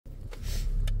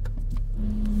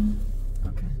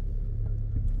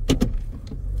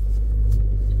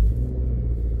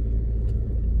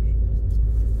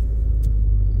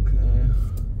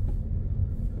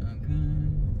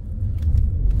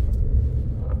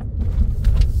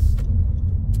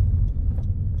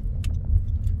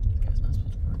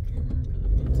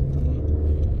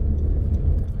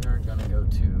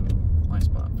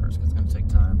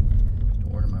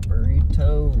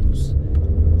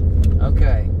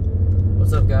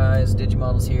What's up, guys?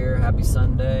 Digimodels here. Happy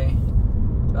Sunday.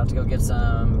 About to go get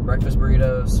some breakfast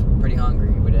burritos. Pretty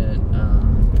hungry. We didn't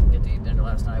get to eat dinner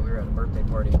last night. We were at a birthday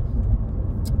party.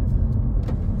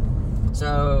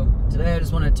 So today I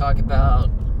just want to talk about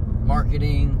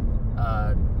marketing,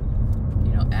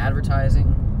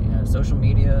 advertising, social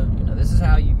media. This is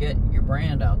how you get your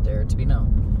brand out there to be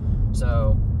known.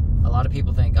 So a lot of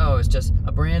people think, oh,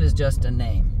 a brand is just a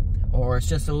name, or it's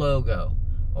just a logo,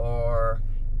 or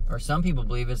some people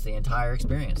believe it's the entire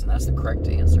experience, and that's the correct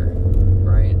answer,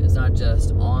 right? It's not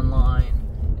just online,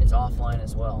 it's offline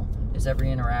as well. It's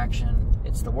every interaction,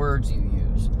 it's the words you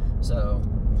use. So,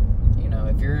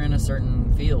 if you're in a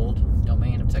certain field,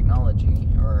 domain of technology,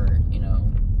 or,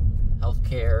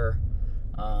 healthcare,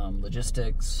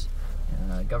 logistics,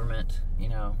 government,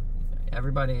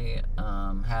 everybody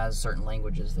has certain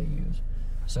languages they use.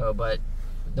 So, but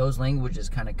those languages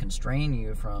kind of constrain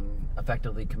you from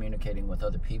effectively communicating with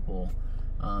other people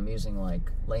using like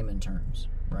layman terms,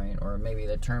 right? Or maybe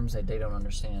the terms that they don't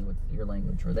understand with your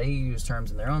language, or they use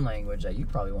terms in their own language that you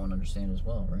probably won't understand as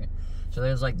well, right? So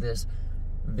there's like this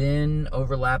Venn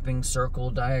overlapping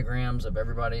circle diagrams of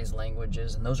everybody's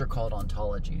languages, and those are called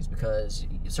ontologies because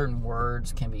certain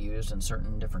words can be used in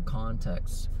certain different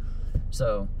contexts.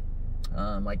 So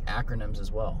like acronyms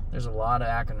as well. There's a lot of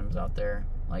acronyms out there.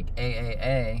 Like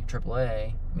AAA,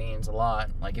 AAA means a lot.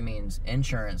 Like it means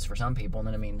insurance for some people, and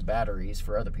then it means batteries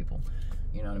for other people.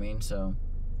 You know what I mean? So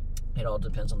it all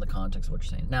depends on the context of what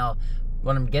you're saying. Now,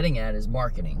 what I'm getting at is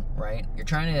marketing, right? You're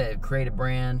trying to create a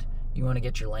brand. You want to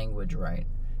get your language right.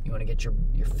 You want to get your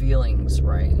feelings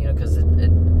right. Because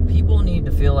people need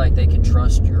to feel like they can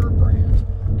trust your brand.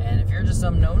 And if you're just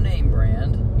some no-name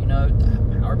brand,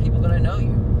 how are people going to know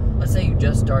you? Let's say you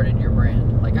just started your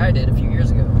brand, like I did a few years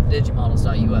ago,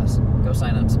 digimodels.us. Go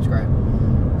sign up, subscribe.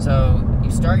 So you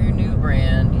start your new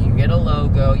brand, you get a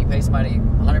logo, you pay somebody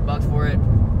 $100 for it,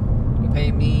 you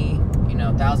pay me,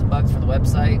 $1,000 for the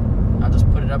website. I'll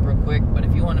just put it up real quick. But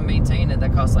if you want to maintain it,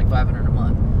 that costs like $500 a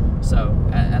month. So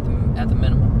at the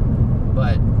minimum.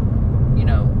 But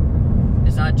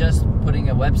it's not just putting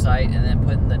a website and then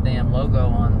putting the damn logo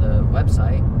on the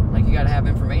website. Like you got to have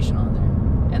information on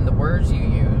there. And the words you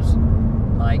use,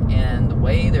 and the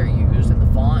way they're used, and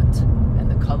the font,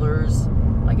 and the colors,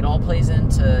 it all plays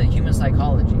into human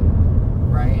psychology,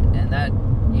 right? And that,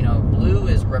 blue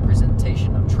is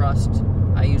representation of trust.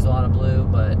 I use a lot of blue,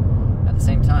 but at the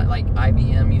same time, like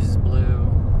IBM uses blue,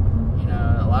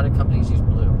 a lot of companies use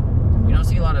blue. You don't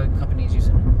see a lot of companies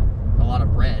using a lot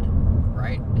of red,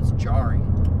 right? It's jarring,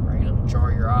 right? It'll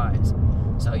jar your eyes.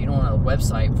 So you don't want a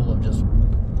website full of just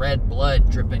red blood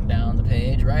dripping down the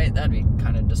page, right? That'd be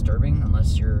kind of disturbing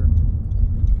unless you're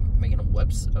making a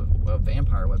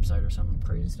vampire website or some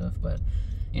crazy stuff. But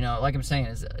like I'm saying,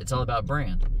 it's all about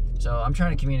brand. So I'm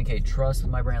trying to communicate trust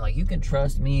with my brand. Like, you can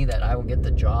trust me that I will get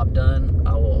the job done.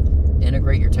 I will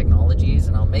integrate your technologies,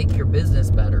 and I'll make your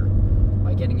business better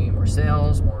by getting you more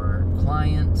sales, more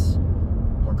clients,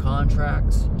 more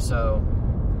contracts. So,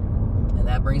 and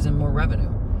that brings in more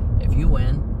revenue. If you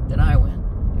win, then I win.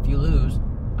 If you lose,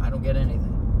 I don't get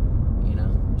anything,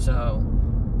 So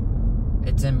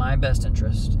it's in my best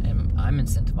interest, and I'm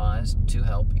incentivized to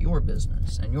help your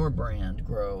business and your brand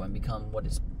grow and become what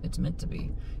it's meant to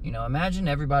be. Imagine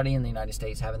everybody in the United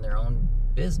States having their own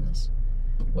business.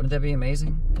 Wouldn't that be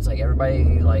amazing? It's like everybody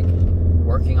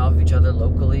working off of each other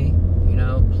locally,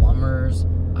 plumbers,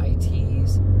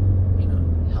 ITs,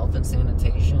 health and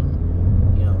sanitation,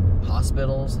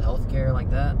 hospitals, healthcare,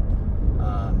 like that.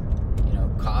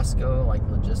 Costco, like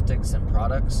logistics and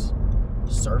products,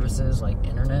 services like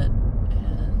internet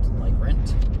and like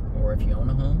rent, or if you own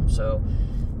a home. So,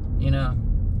 you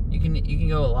can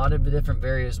go a lot of different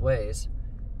various ways,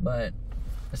 but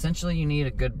essentially you need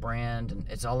a good brand, and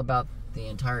it's all about the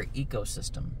entire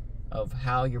ecosystem of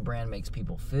how your brand makes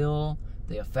people feel,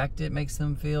 the effect it makes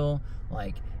them feel.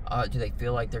 Do they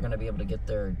feel like they're going to be able to get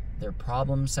their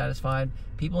problems satisfied?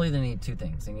 People either need two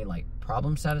things. They need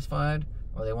problems satisfied,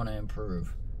 or they want to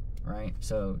improve, right?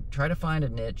 So try to find a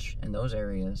niche in those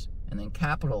areas, and then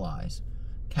capitalize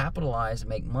and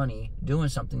make money doing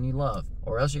something you love,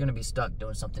 or else you're going to be stuck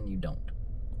doing something you don't.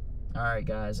 All right,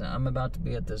 guys, I'm about to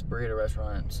be at this burrito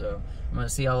restaurant, so I'm going to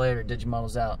see y'all later.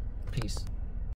 Digimodels out. Peace.